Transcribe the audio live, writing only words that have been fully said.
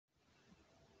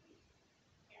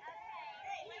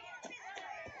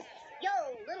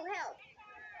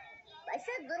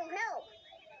need a little help.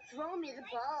 Throw me the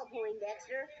ball,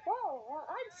 Poindexter. Oh,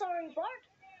 I'm sorry, Bart.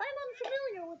 I'm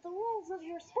unfamiliar with the rules of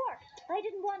your sport. I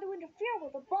didn't want to interfere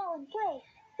with the ball and play.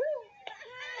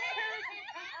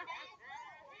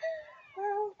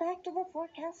 Well, back to the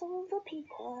forecastle of the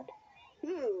Pequod.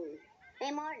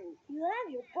 Hey, Martin. You have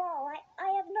your ball. I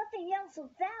have nothing else of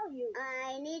value.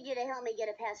 I need you to help me get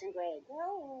a passing grade.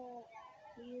 Well,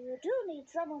 you do need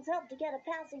someone's help to get a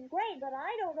passing grade, but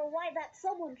I don't know why that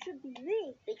someone should be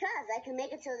me. Because I can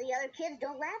make it so the other kids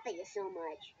don't laugh at you so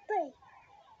much. They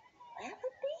laugh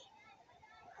at me?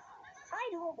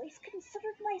 I'd always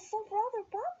considered myself rather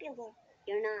popular.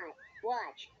 You're not.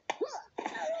 Watch.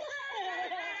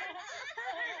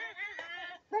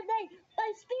 But my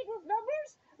speed with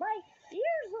numbers, my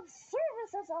years of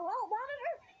service as a hall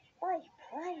monitor, my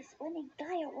prize-winning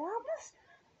dioramas,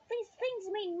 these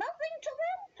things mean nothing to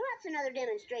them? Perhaps another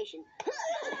demonstration.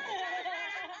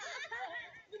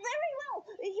 Very well.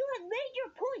 You have made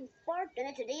your point, Bart. Then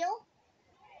it's a deal?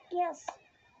 Yes.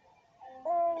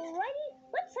 Alrighty,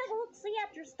 let's have a look-see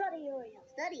at your study area.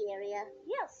 Study area?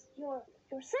 Yes, your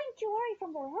sanctuary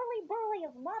from the hurly-burly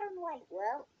of modern life.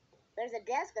 Well, there's a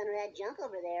desk under that junk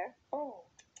over there. Oh,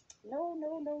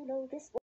 no, this